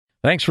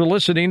Thanks for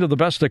listening to the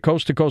Best of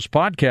Coast to Coast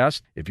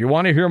podcast. If you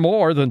want to hear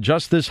more than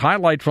just this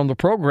highlight from the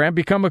program,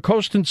 become a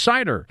Coast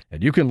Insider,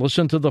 and you can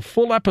listen to the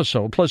full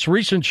episode, plus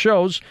recent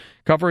shows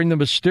covering the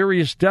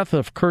mysterious death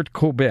of Kurt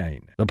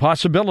Cobain, the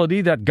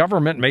possibility that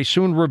government may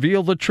soon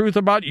reveal the truth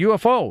about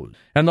UFOs,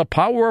 and the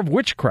power of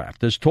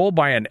witchcraft as told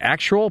by an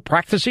actual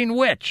practicing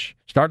witch.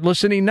 Start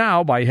listening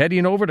now by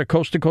heading over to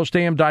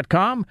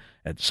coasttocoastam.com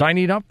and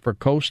signing up for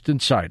Coast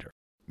Insider.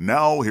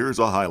 Now here's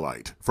a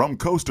highlight from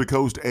Coast to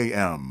Coast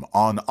AM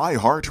on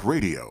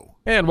iHeartRadio.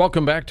 And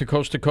welcome back to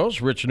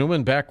Coast. Rich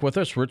Newman back with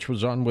us. Rich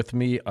was on with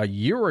me a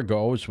year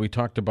ago as we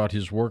talked about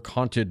his work,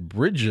 Haunted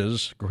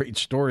Bridges. Great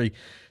story.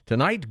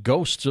 Tonight,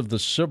 Ghosts of the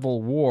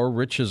Civil War.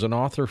 Rich is an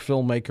author,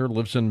 filmmaker,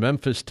 lives in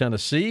Memphis,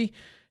 Tennessee.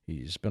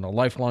 He's been a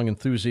lifelong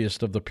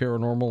enthusiast of the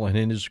paranormal, and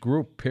in his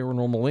group,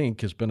 Paranormal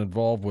Inc., has been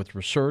involved with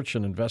research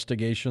and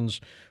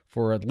investigations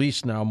for at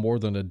least now more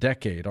than a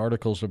decade.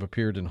 Articles have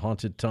appeared in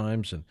Haunted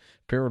Times and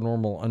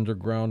Paranormal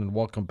Underground. And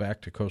welcome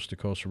back to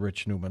Coast,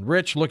 Rich Newman.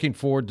 Rich, looking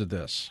forward to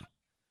this.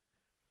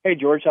 Hey,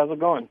 George, how's it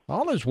going?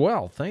 All is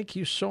well. Thank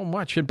you so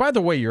much. And by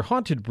the way, your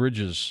Haunted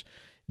Bridges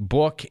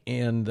book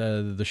and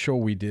the show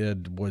we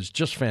did was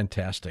just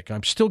fantastic.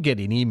 I'm still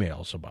getting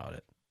emails about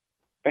it.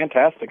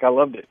 Fantastic. I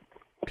loved it.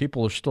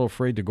 People are still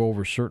afraid to go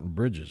over certain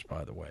bridges,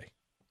 by the way.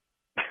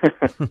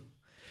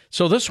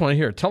 So this one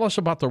here, tell us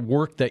about the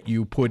work that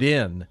you put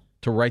in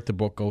to write the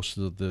book Ghosts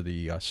of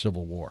the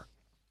Civil War.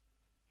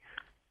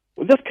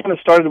 Well, this kind of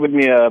started with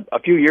me a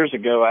few years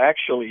ago. I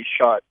actually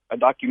shot a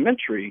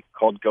documentary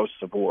called Ghosts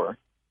of War,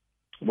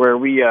 where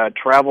we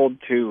traveled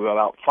to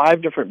about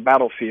 5 different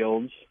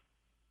battlefields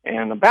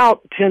and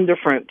about 10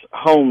 different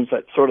homes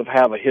that sort of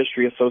have a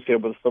history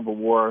associated with the Civil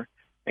War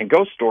and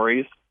ghost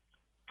stories.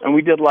 And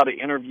we did a lot of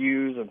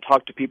interviews and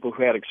talked to people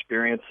who had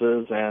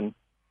experiences and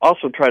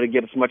also try to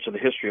get as much of the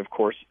history, of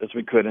course, as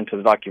we could into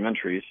the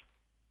documentaries.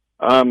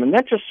 And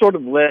that just sort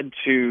of led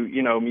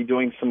to, me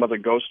doing some other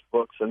ghost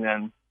books. And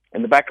then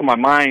in the back of my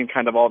mind,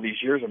 kind of all these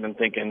years, I've been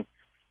thinking,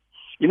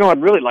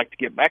 I'd really like to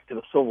get back to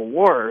the Civil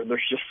War.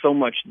 There's just so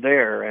much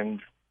there. And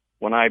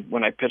when I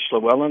pitched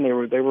Llewellyn, they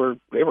were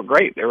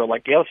great. They were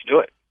like, yeah, let's do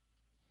it.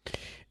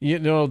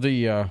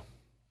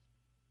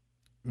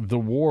 The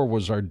war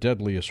was our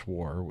deadliest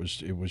war.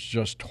 It was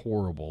just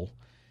horrible.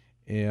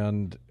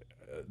 And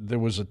there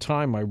was a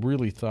time I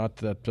really thought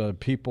that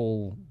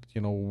people,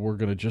 were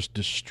going to just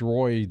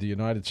destroy the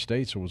United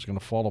States. It was going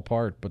to fall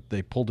apart, but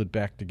they pulled it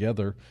back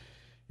together.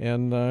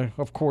 And,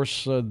 of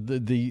course,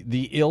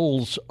 the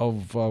ills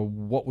of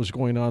what was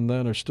going on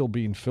then are still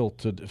being felt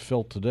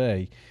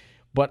today.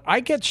 But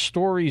I get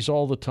stories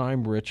all the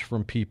time, Rich,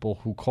 from people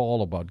who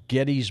call about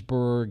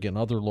Gettysburg and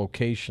other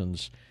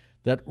locations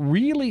that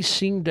really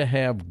seem to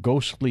have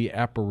ghostly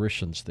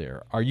apparitions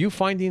there. Are you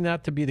finding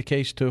that to be the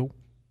case, too?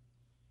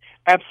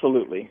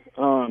 Absolutely.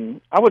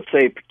 I would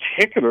say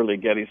particularly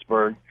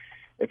Gettysburg.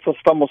 It's just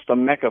almost a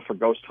mecca for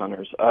ghost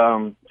hunters.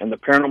 And the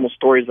paranormal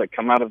stories that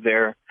come out of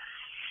there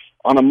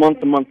on a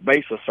month-to-month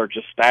basis are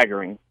just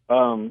staggering.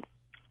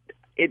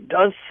 It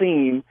does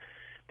seem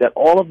that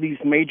all of these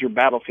major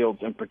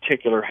battlefields in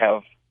particular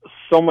have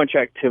so much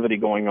activity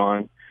going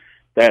on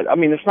that,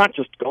 it's not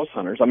just ghost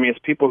hunters. It's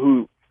people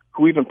who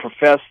even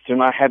profess to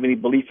not have any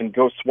belief in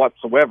ghosts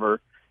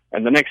whatsoever,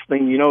 and the next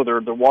thing you know,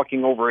 they're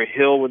walking over a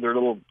hill with their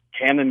little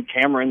Canon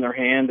camera in their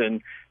hand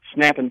and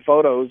snapping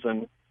photos,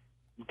 and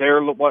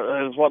there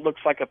what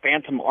looks like a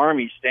phantom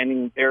army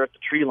standing there at the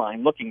tree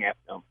line looking at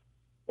them.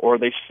 Or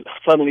they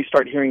suddenly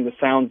start hearing the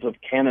sounds of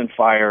cannon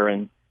fire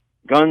and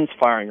guns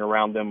firing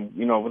around them,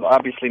 with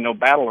obviously no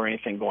battle or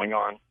anything going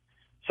on.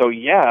 So,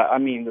 yeah,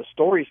 the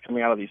stories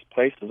coming out of these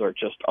places are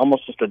just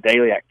almost just a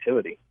daily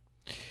activity.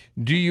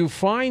 Do you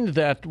find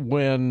that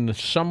when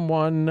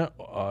someone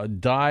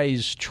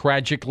dies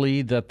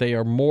tragically that they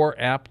are more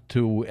apt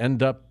to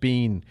end up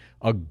being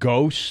a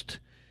ghost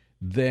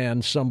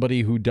than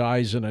somebody who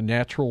dies in a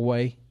natural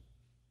way?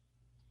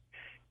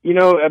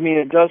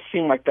 It does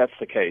seem like that's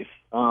the case.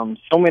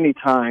 So many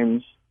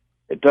times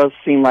it does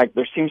seem like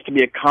there seems to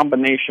be a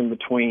combination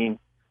between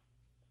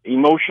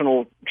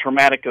emotional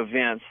traumatic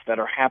events that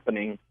are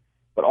happening,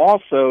 but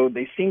also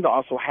they seem to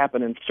also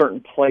happen in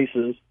certain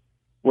places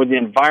where the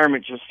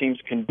environment just seems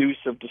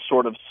conducive to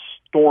sort of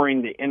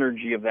storing the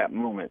energy of that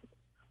moment,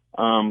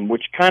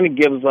 which kind of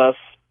gives us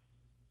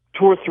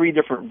 2 or 3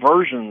 different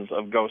versions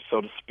of ghosts, so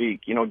to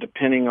speak,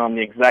 depending on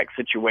the exact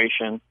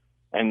situation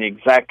and the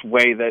exact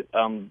way that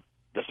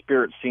the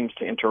spirit seems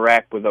to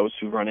interact with those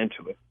who run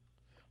into it.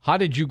 How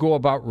did you go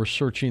about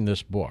researching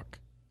this book?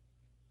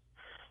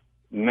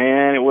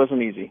 Man, it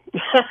wasn't easy.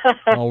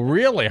 Oh,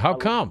 really? How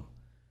come?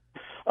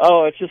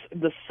 Oh, it's just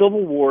the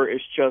Civil War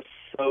is just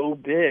so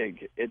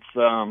big. It's,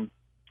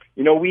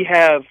 we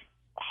have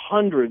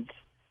hundreds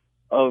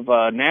of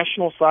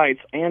national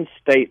sites and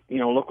state,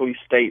 locally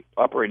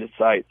state-operated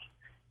sites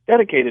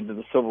dedicated to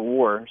the Civil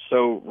War.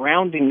 So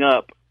rounding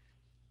up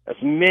as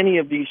many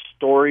of these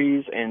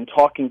stories and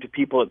talking to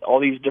people at all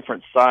these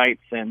different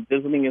sites and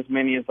visiting as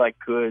many as I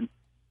could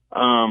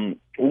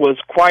was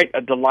quite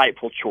a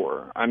delightful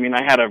chore. I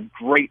had a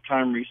great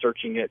time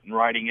researching it and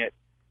writing it.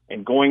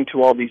 and going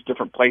to all these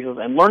different places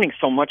and learning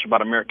so much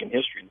about American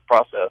history in the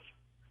process.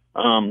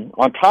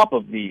 On top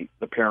of the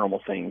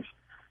paranormal things,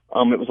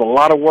 it was a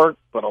lot of work,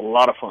 but a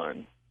lot of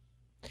fun.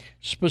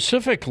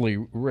 Specifically,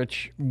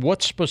 Rich,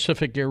 what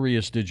specific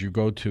areas did you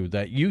go to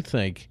that you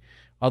think,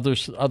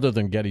 other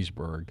than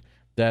Gettysburg,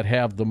 that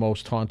have the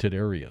most haunted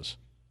areas?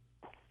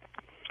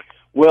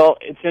 Well,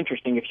 it's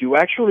interesting. If you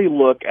actually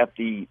look at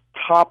the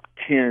top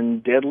 10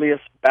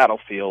 deadliest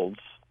battlefields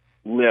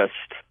list,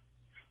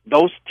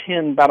 those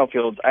 10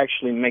 battlefields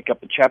actually make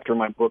up the chapter in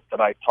my book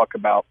that I talk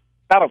about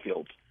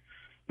battlefields,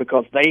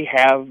 because they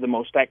have the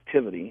most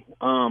activity.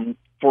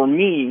 For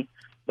me,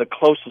 the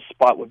closest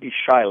spot would be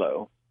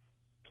Shiloh.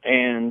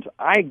 And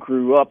I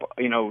grew up,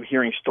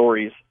 hearing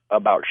stories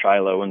about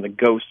Shiloh and the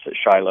ghosts at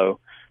Shiloh,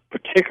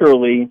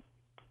 particularly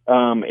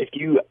if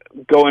you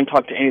go and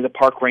talk to any of the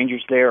park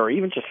rangers there, or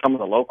even just some of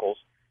the locals.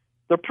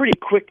 They're pretty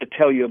quick to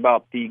tell you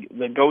about the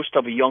ghost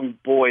of a young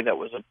boy that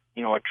was a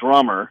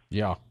drummer.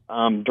 Yeah.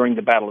 During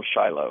the Battle of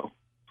Shiloh.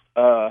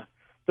 There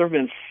have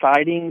been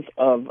sightings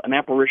of an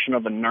apparition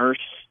of a nurse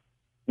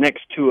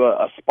next to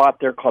a spot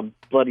there called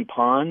Bloody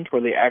Pond,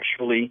 where they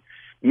actually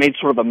made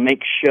sort of a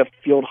makeshift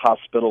field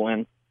hospital,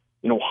 and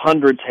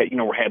hundreds had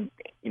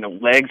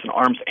legs and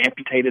arms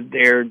amputated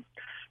there,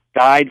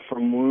 died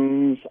from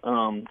wounds.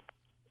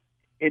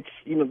 It's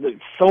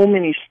so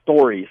many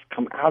stories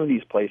come out of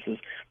these places.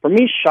 For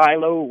me,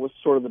 Shiloh was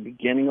sort of the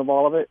beginning of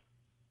all of it,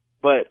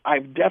 but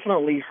I've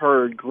definitely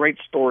heard great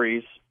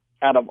stories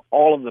out of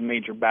all of the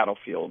major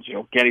battlefields.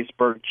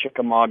 Gettysburg,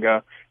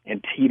 Chickamauga,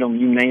 Antietam,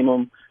 you name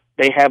them.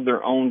 They have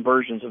their own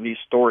versions of these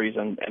stories,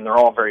 and they're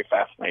all very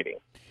fascinating.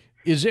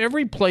 Is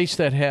every place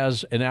that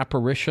has an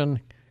apparition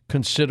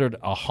considered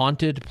a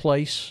haunted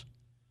place?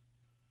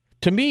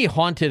 To me,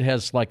 haunted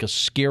has like a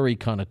scary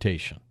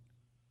connotation.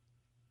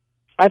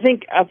 I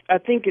think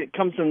it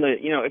comes in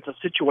it's a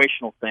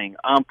situational thing.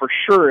 For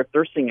sure, if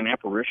they're seeing an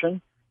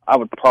apparition, I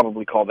would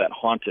probably call that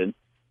haunted.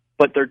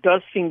 But there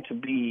does seem to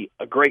be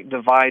a great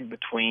divide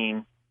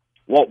between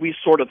what we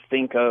sort of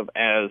think of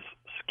as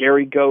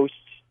scary ghosts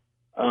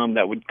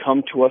that would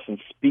come to us and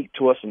speak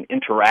to us and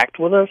interact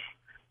with us.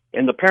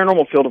 In the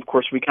paranormal field, of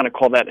course, we kind of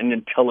call that an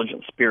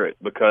intelligent spirit,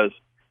 because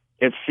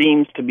it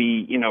seems to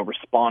be,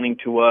 responding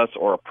to us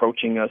or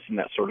approaching us and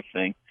that sort of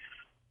thing.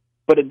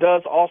 But it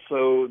does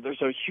also,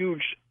 there's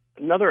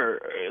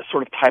another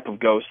sort of type of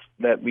ghost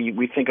that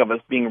we think of as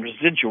being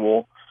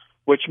residual,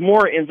 which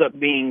more ends up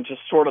being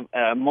just sort of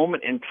a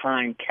moment in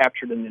time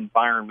captured in an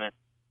environment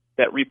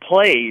that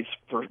replays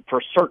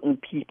for certain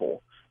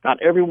people.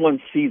 Not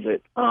everyone sees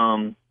it.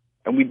 And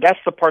that's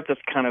the part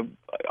that's kind of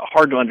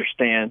hard to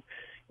understand,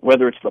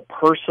 whether it's the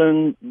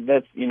person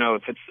that's,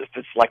 if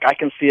it's like I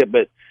can see it,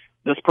 but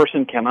this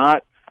person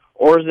cannot,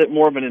 or is it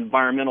more of an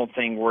environmental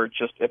thing where it's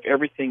just, if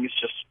everything is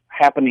just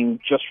happening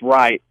just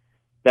right,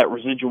 that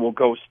residual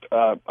ghost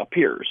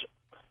appears.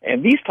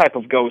 And these type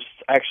of ghosts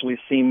actually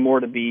seem more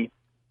to be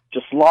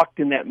just locked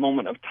in that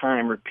moment of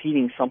time,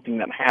 repeating something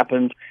that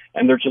happened,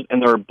 and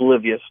they're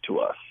oblivious to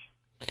us.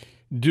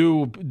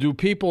 Do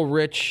people,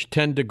 Rich,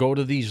 tend to go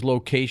to these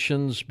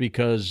locations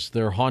because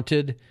they're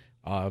haunted?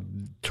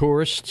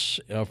 Tourists,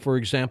 for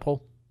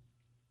example?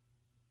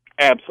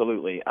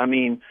 Absolutely. I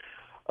mean,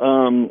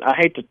 I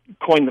hate to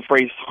coin the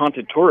phrase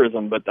haunted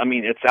tourism, but I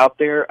mean, it's out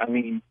there. I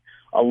mean,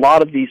 a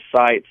lot of these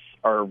sites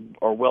are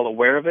well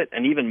aware of it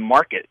and even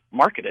market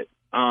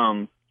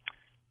it.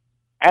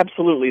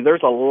 Absolutely.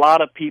 There's a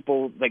lot of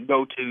people that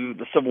go to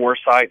the Civil War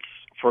sites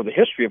for the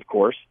history, of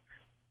course,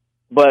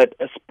 but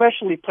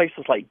especially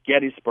places like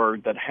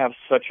Gettysburg that have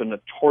such a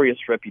notorious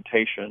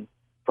reputation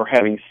for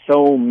having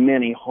so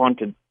many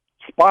haunted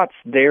spots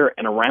there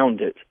and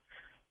around it.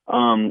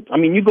 I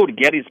mean, you go to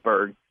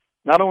Gettysburg,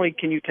 not only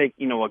can you take,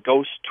 a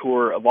ghost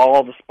tour of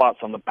all the spots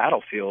on the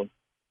battlefield,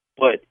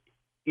 but,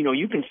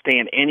 you can stay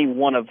in any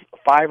one of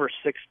 5 or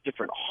 6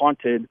 different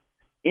haunted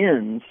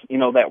inns,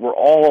 that were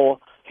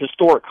all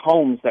historic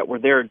homes that were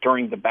there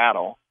during the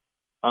battle.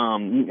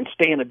 You can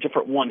stay in a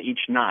different one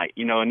each night,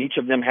 and each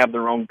of them have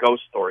their own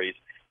ghost stories.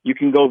 You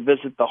can go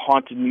visit the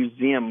haunted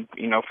museum,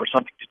 for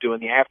something to do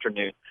in the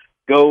afternoon.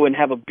 Go and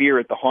have a beer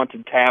at the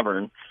haunted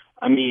tavern.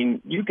 I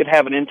mean, you could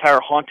have an entire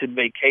haunted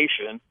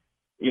vacation,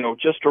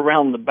 just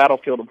around the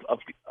battlefield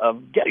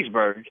of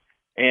Gettysburg.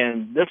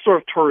 And this sort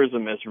of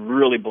tourism is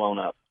really blown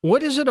up.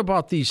 What is it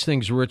about these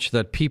things, Rich,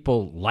 that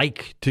people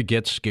like to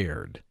get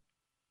scared?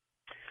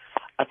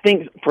 I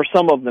think for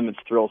some of them it's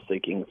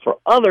thrill-seeking. For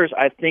others,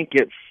 I think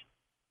it's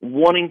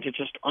wanting to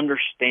just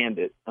understand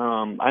it.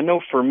 I know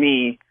for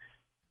me,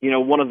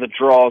 one of the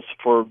draws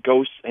for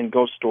ghosts and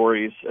ghost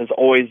stories has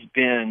always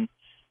been,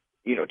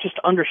 just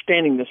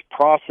understanding this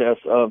process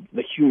of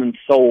the human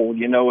soul.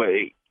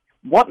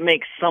 What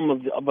makes some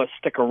of us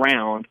stick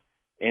around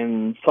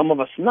and some of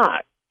us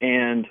not?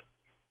 And,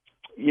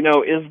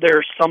 is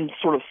there some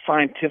sort of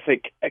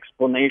scientific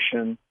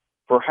explanation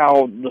for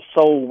how the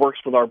soul works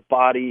with our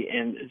body,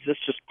 and is this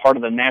just part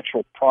of the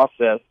natural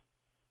process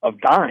of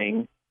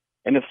dying?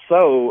 And if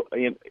so,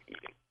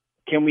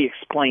 can we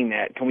explain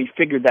that? Can we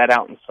figure that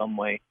out in some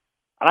way?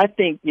 And I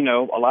think,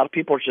 a lot of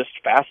people are just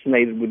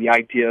fascinated with the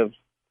idea of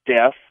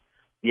death,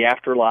 the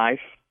afterlife,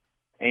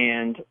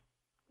 and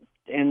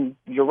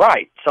you're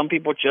right. Some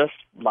people just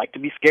like to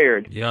be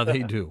scared. Yeah, they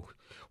do.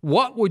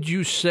 What would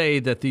you say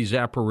that these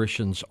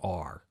apparitions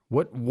are?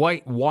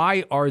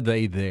 Why are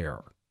they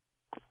there?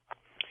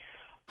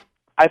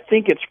 I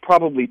think it's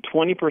probably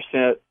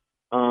 20%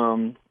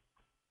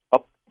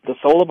 the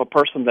soul of a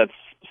person that's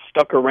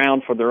stuck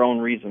around for their own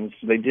reasons.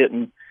 They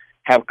didn't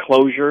have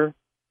closure.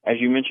 As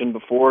you mentioned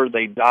before,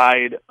 they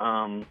died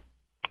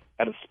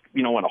at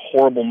in a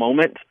horrible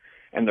moment,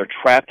 and they're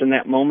trapped in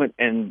that moment,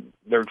 and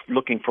they're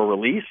looking for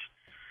release.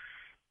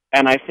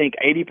 And I think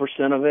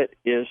 80% of it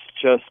is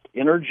just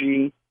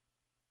energy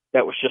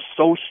that was just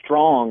so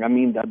strong. I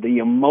mean, the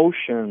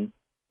emotion,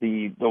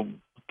 the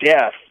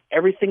death,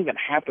 everything that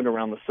happened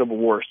around the Civil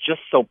War is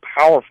just so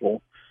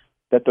powerful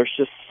that there's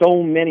just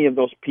so many of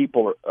those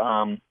people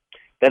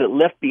that it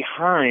left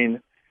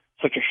behind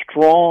such a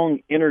strong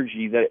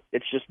energy that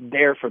it's just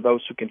there for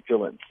those who can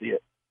feel it and see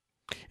it.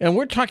 And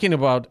we're talking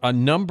about a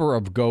number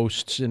of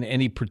ghosts in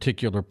any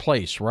particular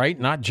place, right?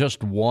 Not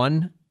just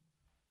one?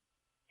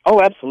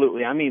 Oh,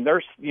 absolutely. I mean,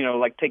 there's,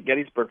 like take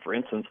Gettysburg, for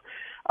instance.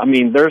 I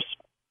mean, there's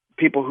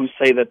people who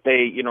say that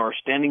they, are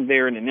standing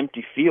there in an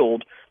empty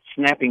field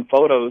snapping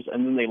photos,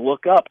 and then they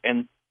look up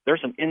and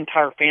there's an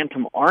entire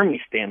phantom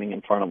army standing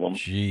in front of them.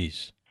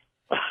 Jeez.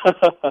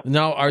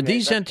 Now, are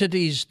these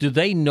entities, do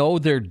they know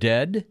they're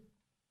dead?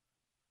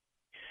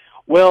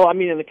 Well, I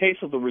mean, in the case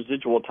of the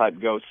residual type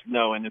ghosts,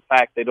 no. And in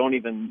fact, they don't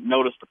even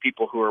notice the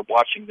people who are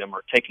watching them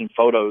or taking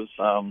photos.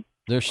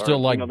 They're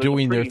still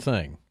doing their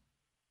thing.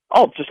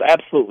 Oh, just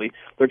absolutely.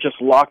 They're just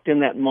locked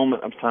in that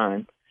moment of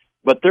time.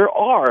 But there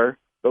are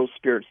those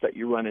spirits that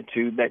you run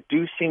into that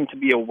do seem to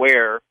be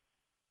aware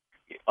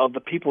of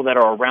the people that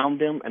are around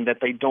them and that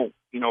they don't,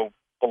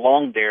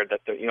 belong there,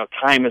 that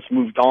time has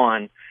moved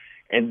on.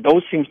 And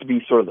those seems to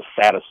be sort of the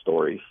saddest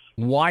stories.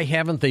 Why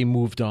haven't they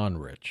moved on,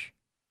 Rich?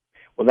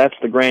 Well, that's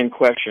the grand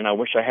question. I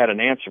wish I had an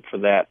answer for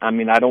that. I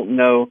mean, I don't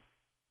know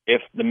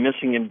if the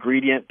missing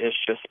ingredient is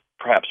just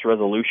perhaps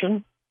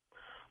resolution.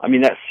 I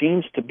mean, that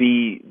seems to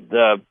be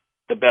the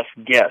best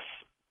guess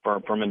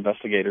from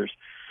investigators.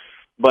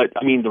 But,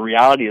 I mean, the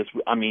reality is,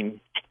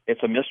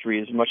 it's a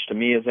mystery as much to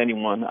me as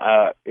anyone.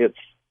 It's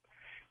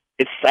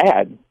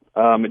sad.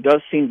 It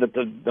does seem that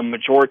the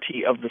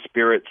majority of the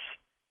spirits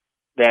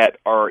that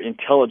are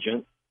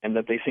intelligent and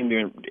that they seem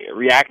to be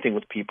reacting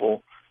with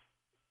people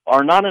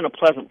are not in a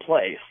pleasant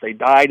place. They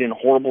died in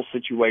horrible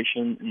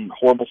situations, in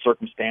horrible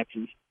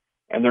circumstances,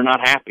 and they're not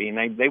happy, and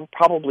they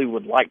probably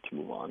would like to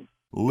move on.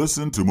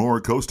 Listen to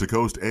more Coast to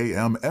Coast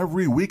AM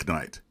every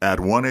weeknight at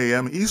 1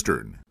 a.m.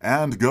 Eastern,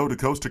 and go to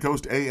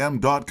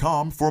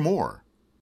coasttocoastam.com for more.